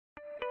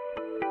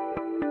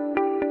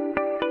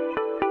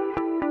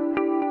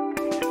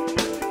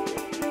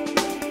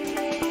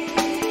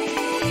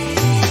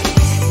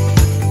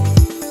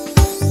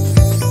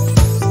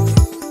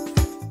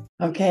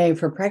Okay,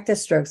 for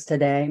practice strokes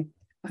today,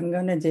 I'm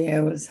going to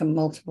do some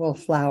multiple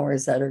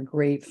flowers that are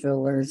great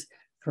fillers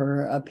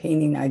for a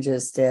painting I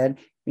just did.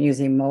 I'm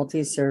using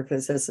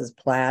multi-surface. This is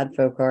plaid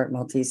folk art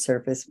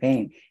multi-surface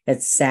paint.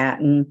 It's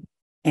satin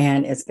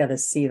and it's got a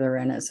sealer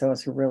in it, so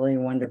it's really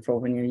wonderful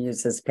when you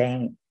use this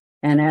paint.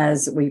 And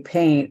as we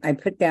paint, I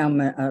put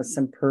down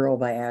some pearl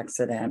by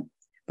accident,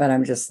 but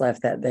I'm just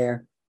left that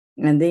there.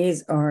 And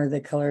these are the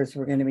colors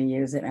we're going to be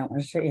using. I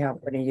want to show you how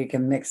pretty you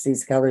can mix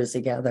these colors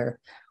together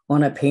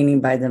on a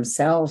painting by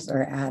themselves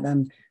or add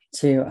them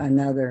to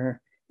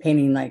another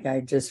painting like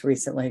I just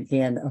recently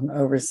did on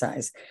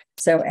oversized.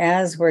 So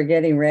as we're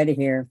getting ready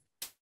here,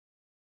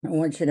 I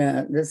want you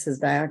to, this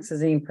is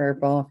dioxazine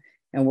purple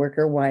and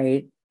worker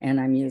white, and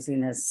I'm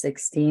using a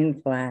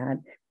 16 flat.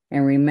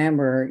 And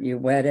remember, you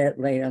wet it,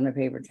 lay it on the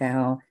paper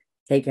towel,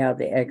 take out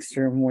the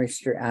extra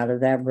moisture out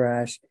of that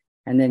brush,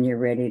 and then you're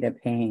ready to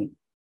paint.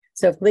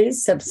 So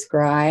please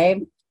subscribe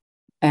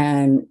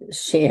and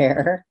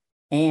share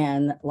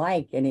and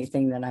like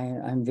anything that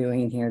I'm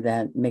doing here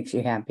that makes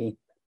you happy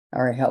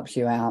or helps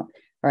you out.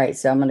 All right,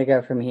 so I'm going to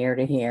go from here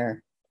to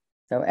here.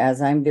 So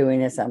as I'm doing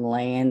this, I'm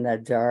laying the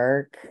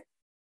dark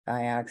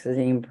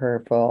dioxazine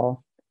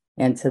purple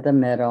into the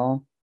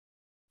middle,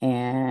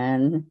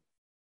 and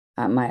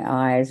my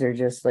eyes are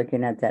just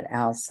looking at that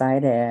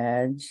outside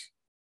edge.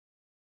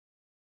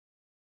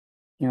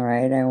 All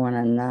right, I want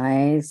a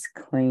nice,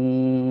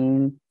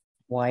 clean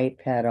white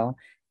petal.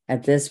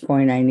 At this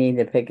point, I need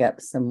to pick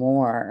up some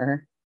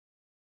more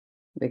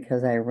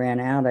because I ran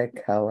out of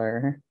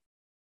color.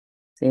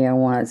 See, I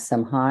want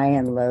some high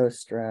and low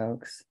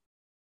strokes.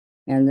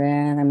 And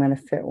then I'm going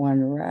to fit one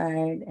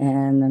right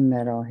in the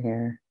middle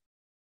here.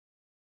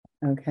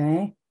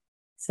 Okay,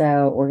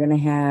 so we're going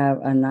to have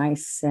a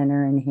nice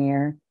center in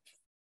here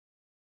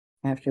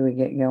after we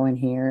get going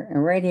here.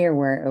 And right here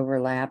where I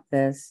overlap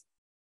this,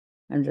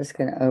 I'm just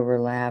going to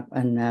overlap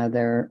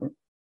another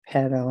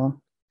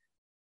petal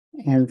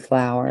and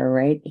flower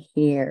right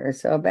here.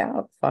 So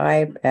about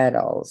 5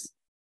 petals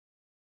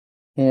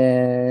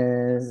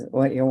is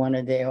what you want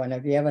to do. And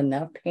if you have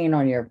enough paint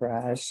on your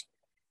brush,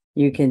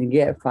 you can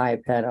get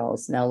 5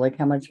 petals. Now look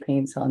how much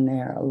paint's on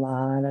there, a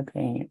lot of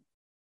paint.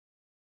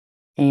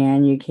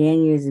 And you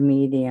can use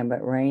medium,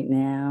 but right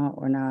now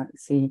we're not,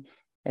 see,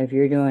 if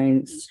you're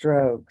doing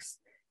strokes,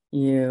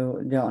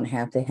 you don't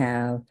have to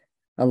have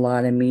a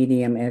lot of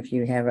medium if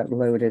you have it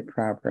loaded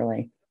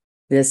properly.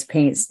 This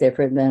paint's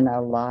different than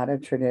a lot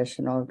of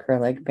traditional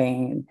acrylic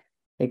paint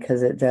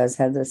because it does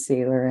have the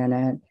sealer in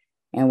it.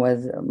 And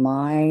with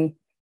my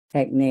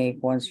technique,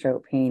 one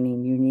stroke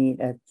painting, you need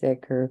a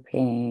thicker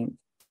paint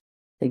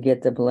to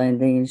get the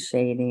blending,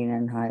 shading,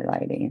 and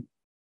highlighting.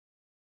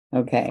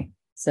 Okay,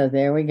 so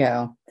there we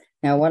go.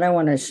 Now what I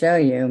want to show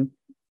you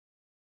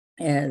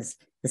is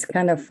it's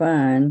kind of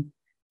fun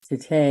to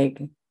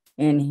take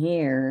in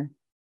here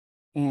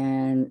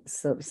and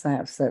slip,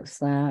 slap, slip,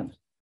 slap.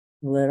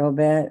 Little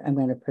bit. I'm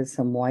going to put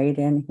some white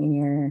in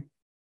here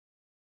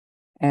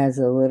as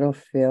a little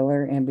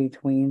filler in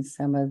between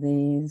some of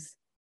these.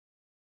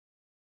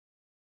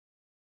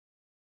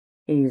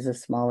 I use a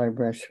smaller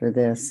brush for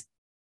this,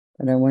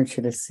 but I want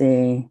you to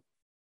see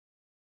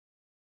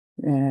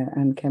that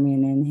I'm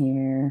coming in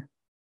here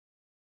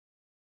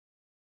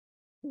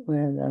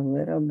with a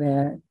little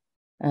bit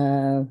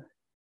of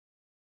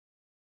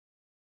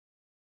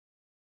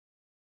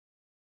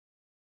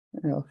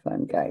real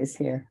fun guys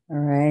here. All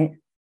right.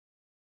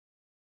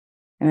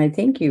 And I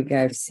think you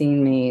guys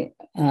seen me,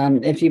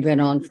 if you've been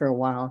on for a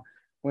while,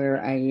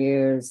 where I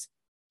use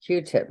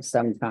Q-tips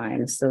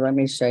sometimes. So let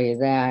me show you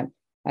that.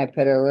 I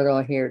put a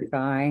little hair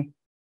tie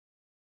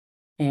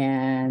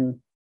and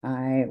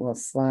I will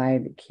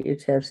slide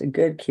Q-tips,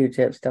 good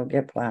Q-tips, don't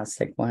get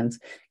plastic ones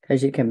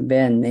because you can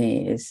bend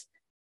these.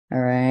 All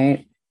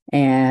right.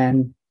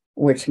 And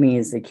which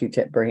means the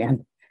Q-tip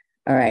brand.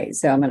 All right.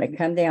 So I'm going to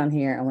come down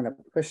here. I'm going to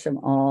push them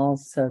all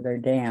so they're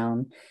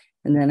down.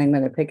 And then I'm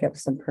going to pick up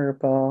some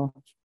purple,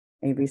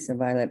 maybe some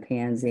violet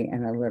pansy,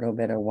 and a little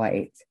bit of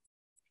white.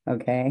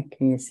 Okay,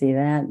 can you see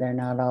that? They're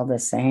not all the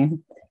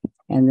same.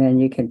 And then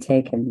you can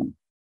take and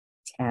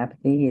tap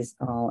these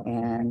all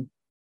in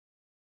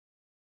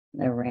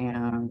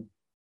around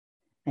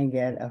and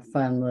get a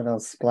fun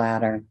little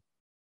splatter.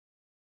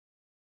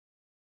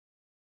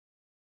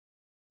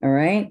 All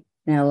right,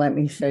 now let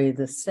me show you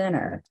the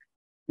center.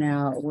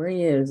 Now we're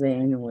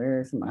using,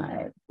 where's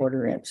my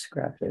 1/4 inch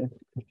scruffy?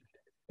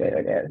 There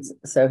it is.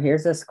 So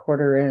here's this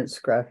 1/4 inch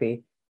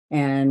scruffy,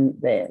 and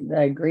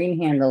the green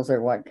handles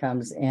are what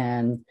comes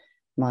in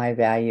my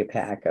value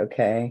pack.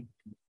 Okay,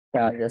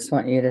 so I just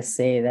want you to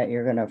see that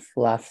you're going to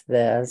fluff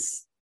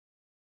this.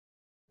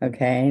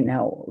 Okay,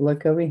 now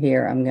look over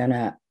here. I'm going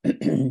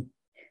to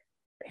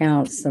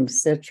pounce some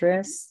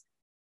citrus,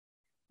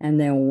 and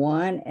then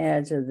one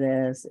edge of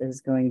this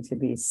is going to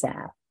be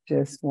sap,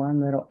 just one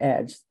little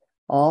edge,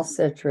 all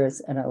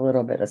citrus and a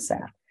little bit of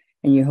sap.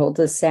 And you hold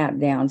the sap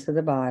down to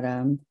the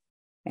bottom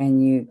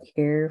and you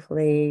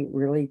carefully,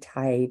 really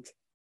tight,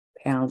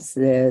 pounce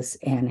this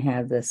and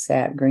have the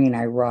sap green.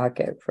 I rock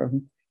it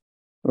from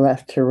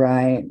left to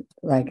right,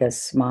 like a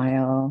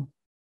smile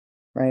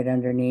right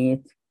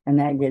underneath. And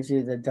that gives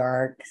you the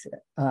dark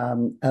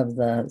of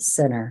the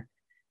center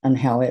and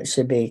how it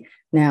should be.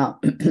 Now,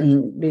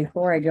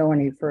 before I go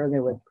any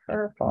further with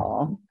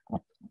purple,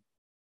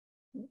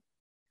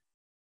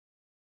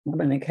 I'm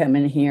going to come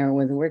in here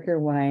with wicker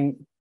white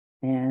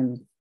and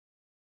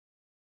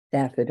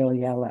daffodil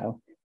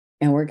yellow.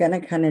 And we're going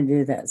to kind of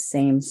do that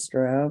same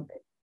stroke.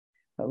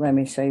 But let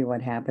me show you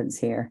what happens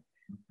here.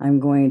 I'm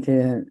going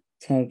to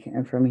take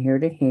from here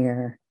to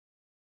here,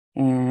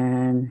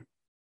 and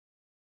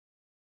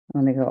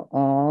I'm going to go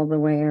all the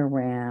way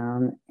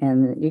around,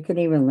 and you can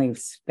even leave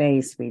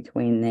space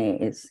between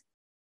these.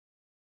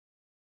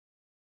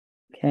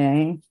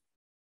 Okay.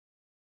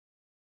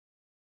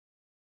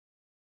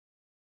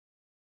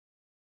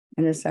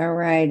 And it's all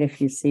right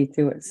if you see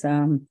through it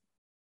some,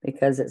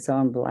 because it's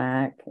on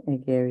black.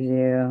 It gives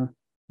you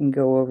can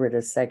go over it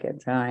a second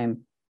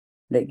time.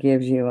 That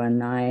gives you a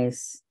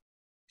nice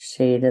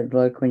shaded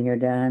look when you're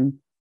done.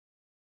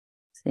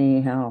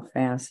 See how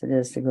fast it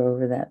is to go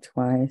over that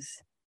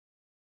twice.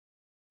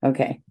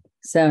 Okay,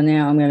 so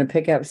now I'm going to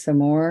pick up some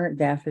more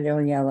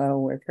daffodil yellow,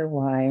 wicker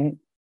white.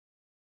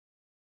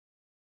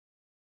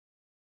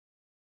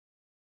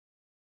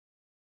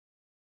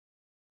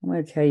 I'm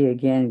going to tell you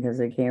again because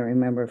I can't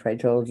remember if I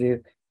told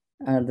you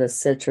the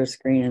citrus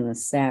green and the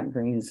sap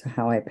greens,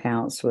 how I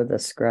pounced with the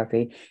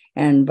scruffy.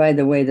 And by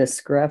the way, the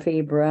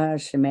scruffy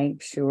brush,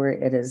 make sure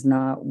it is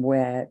not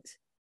wet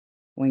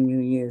when you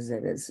use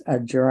it. It's a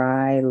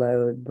dry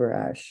load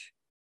brush.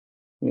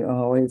 You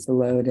always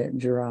load it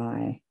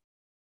dry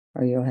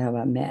or you'll have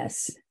a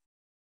mess.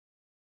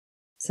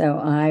 So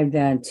I've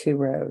done 2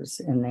 rows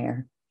in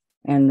there.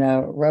 And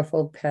the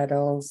ruffled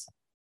petals,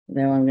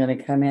 now I'm going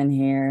to come in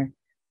here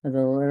with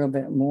a little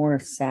bit more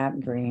sap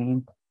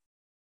green.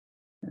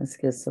 Let's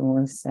get some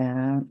more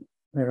sap,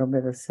 a little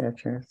bit of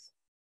citrus.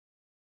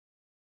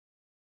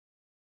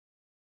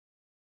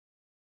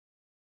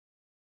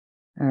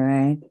 All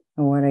right.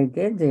 And what I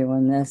did do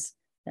on this,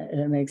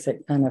 it makes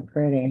it kind of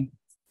pretty.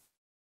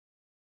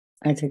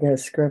 I took a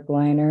script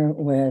liner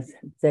with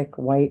thick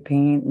white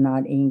paint,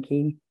 not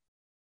inky.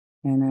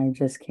 And I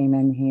just came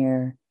in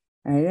here.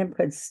 I didn't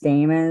put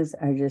stamens.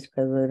 I just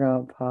put a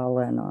little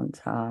pollen on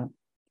top.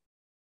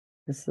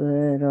 Just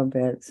little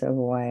bits of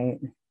white.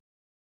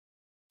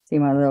 See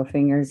my little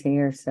fingers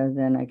here? So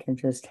then I can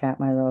just tap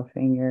my little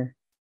finger.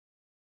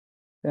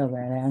 Fill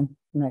that in.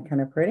 Isn't that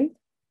kind of pretty?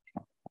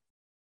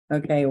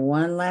 Okay,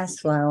 one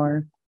last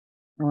flower.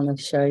 I want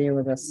to show you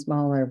with a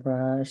smaller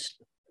brush.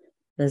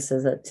 This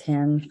is a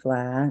 10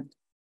 flat.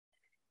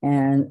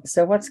 And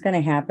so what's going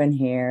to happen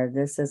here,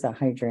 this is a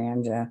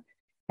hydrangea.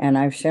 And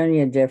I've shown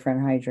you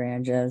different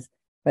hydrangeas,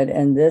 but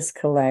in this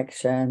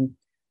collection,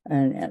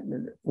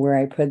 and where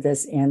I put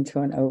this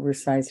into an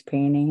oversized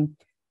painting,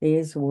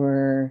 these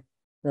were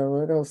the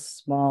little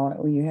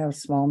small, you have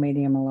small,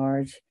 medium, and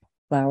large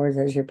flowers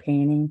as you're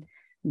painting.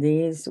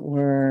 These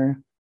were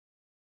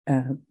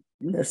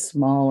the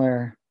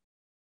smaller,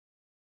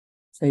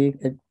 so you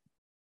could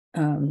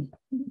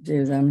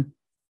do them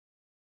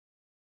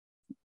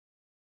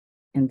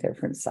in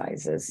different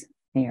sizes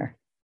here.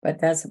 But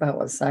that's about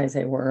what size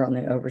they were on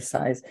the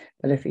oversized.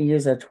 But if you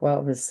use a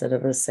 12 instead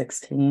of a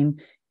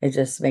 16, it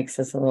just makes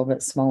this a little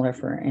bit smaller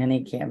for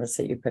any canvas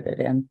that you put it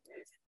in.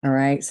 All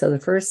right, so the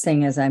first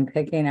thing is I'm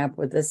picking up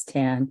with this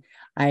 10.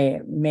 I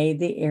made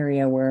the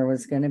area where it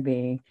was going to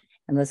be.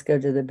 And let's go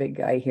to the big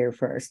guy here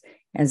first.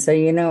 And so,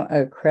 you know,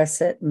 a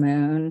crescent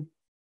moon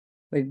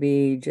would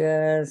be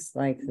just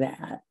like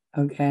that,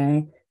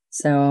 okay?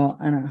 So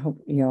I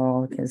hope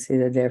y'all can see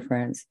the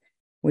difference.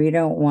 We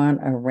don't want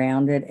a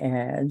rounded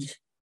edge.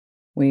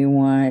 We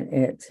want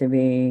it to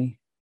be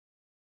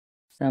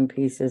some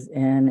pieces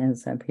in and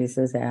some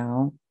pieces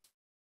out,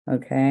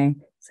 okay?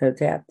 So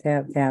tap,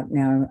 tap, tap.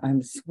 Now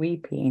I'm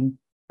sweeping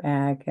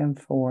back and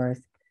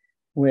forth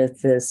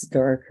with this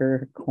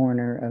darker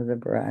corner of the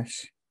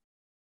brush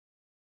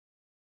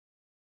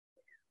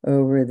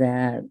over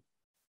that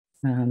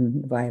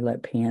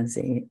violet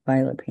pansy.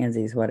 Violet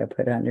pansy is what I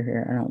put under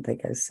here. I don't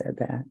think I said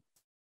that.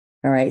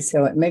 All right,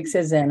 so it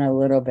mixes in a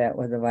little bit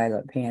with the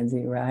violet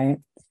pansy, right?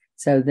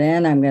 So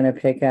then I'm going to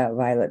pick up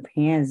violet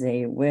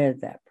pansy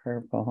with that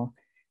purple,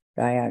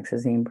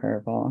 dioxazine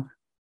purple,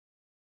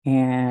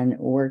 and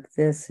work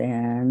this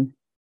in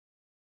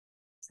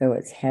so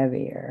it's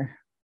heavier.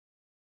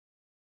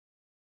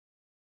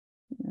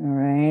 All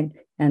right,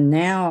 and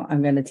now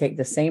I'm going to take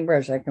the same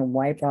brush. I can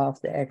wipe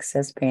off the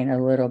excess paint a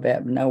little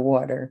bit, no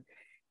water.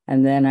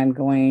 And then I'm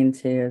going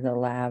to the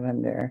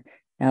lavender.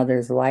 Now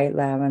there's light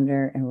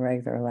lavender and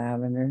regular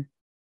lavender,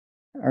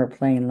 or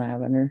plain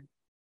lavender.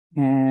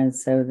 And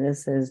so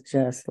this is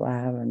just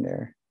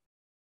lavender.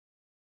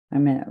 I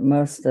mean,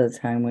 most of the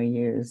time we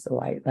use the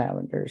light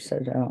lavender, so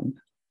don't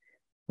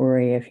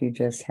worry if you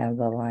just have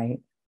the light.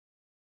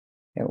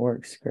 It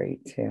works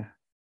great too.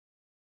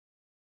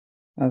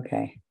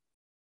 Okay,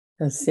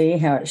 so see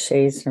how it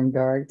shades from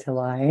dark to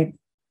light?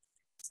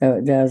 So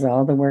it does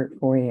all the work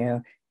for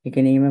you. You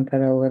can even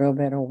put a little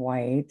bit of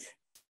white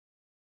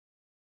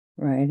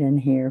right in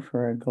here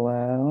for a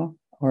glow,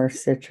 or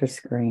citrus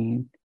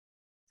green.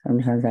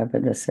 Sometimes I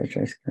put the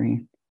citrus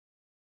green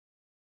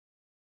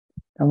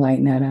to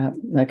lighten that up.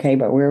 Okay,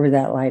 but wherever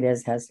that light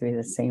is has to be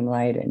the same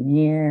light in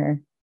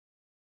here.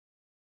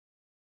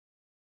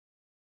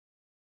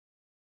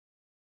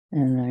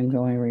 And I'm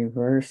going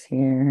reverse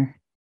here.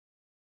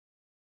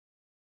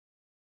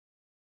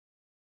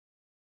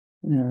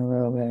 And a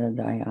little bit of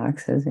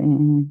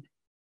dioxazine.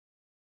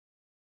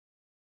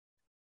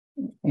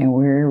 And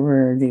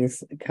wherever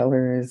these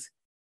colors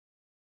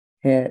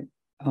hit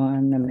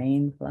on the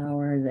main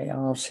flower, they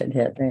all should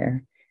hit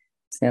there.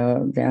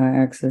 So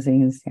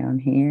dioxazine's down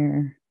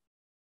here.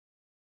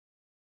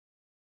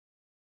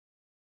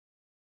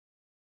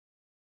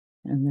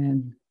 And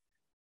then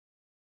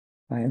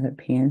violet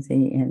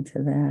pansy into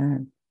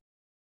that.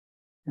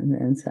 And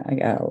then so I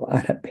got a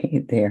lot of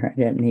paint there. I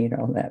didn't need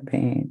all that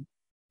paint.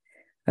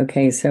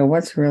 Okay, so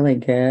what's really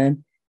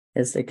good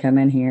is to come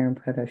in here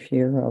and put a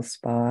few little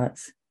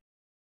spots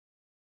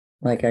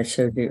like I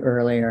showed you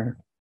earlier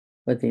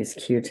with these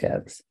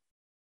Q-tips.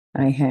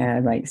 I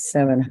had like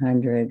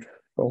 700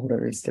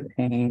 folders to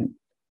paint,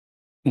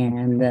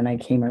 and then I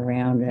came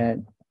around it,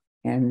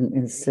 and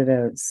instead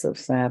of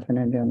slapping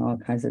and doing all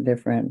kinds of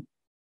different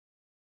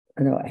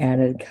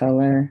added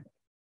color,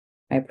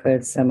 I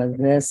put some of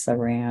this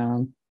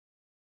around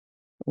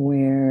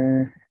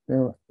where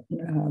the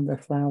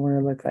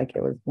flower looked like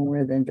it was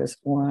more than just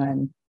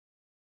one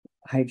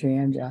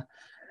hydrangea.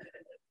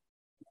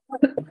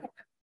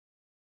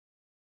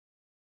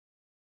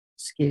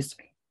 Excuse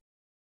me.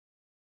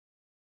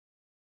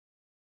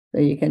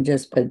 So you can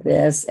just put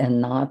this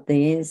and not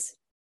these.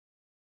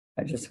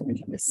 I just want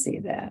you to see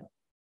that.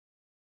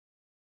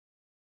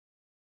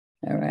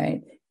 All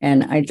right.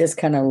 And I just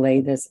kind of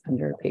lay this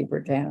under a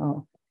paper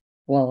towel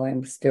while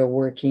I'm still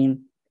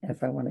working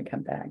if I want to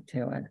come back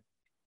to it.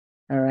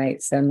 All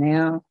right. So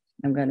now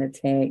I'm going to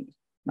take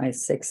my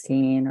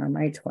 16 or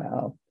my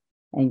 12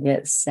 and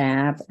get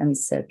sap and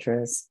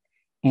citrus.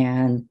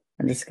 And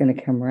I'm just going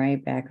to come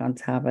right back on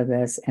top of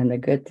this. And the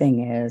good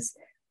thing is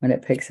when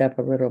it picks up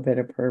a little bit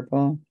of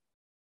purple,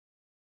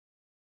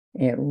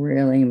 it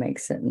really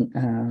makes it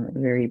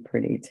very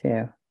pretty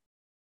too.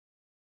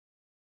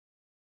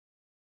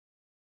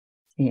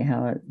 See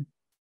how it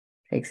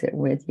takes it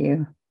with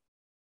you?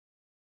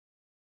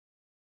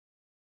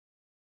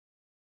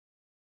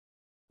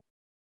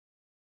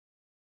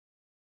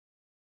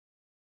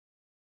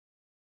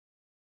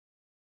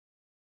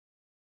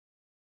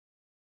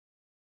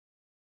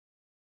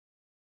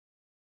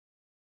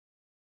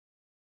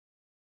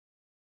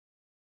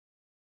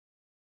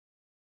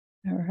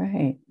 All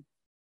right.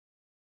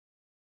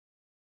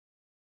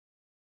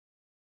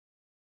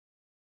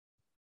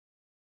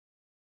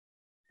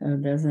 So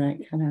doesn't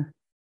it kind of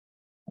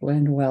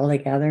blend well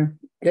together?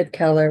 Good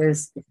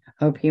colors.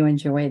 Hope you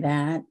enjoy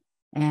that.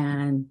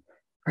 And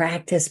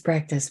practice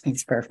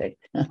makes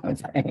perfect.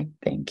 Okay.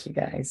 Thank you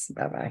guys.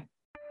 Bye-bye.